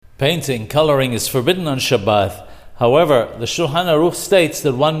painting, coloring is forbidden on Shabbath. However, the Shulchan Aruch states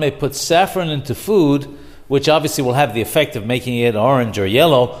that one may put saffron into food, which obviously will have the effect of making it orange or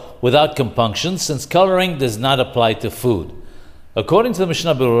yellow, without compunction, since coloring does not apply to food. According to the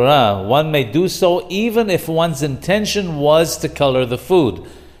Mishnah Berurah, one may do so even if one's intention was to color the food.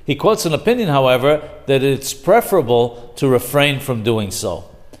 He quotes an opinion, however, that it's preferable to refrain from doing so.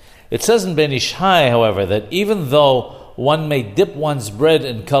 It says in Ben Ishai, however, that even though one may dip one's bread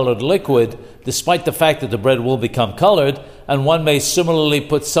in colored liquid, despite the fact that the bread will become colored, and one may similarly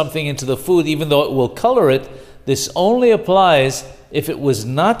put something into the food even though it will color it, this only applies if it was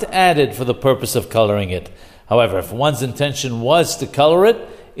not added for the purpose of coloring it. However, if one's intention was to color it,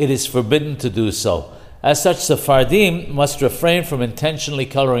 it is forbidden to do so. As such, Sephardim must refrain from intentionally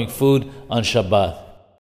coloring food on Shabbat.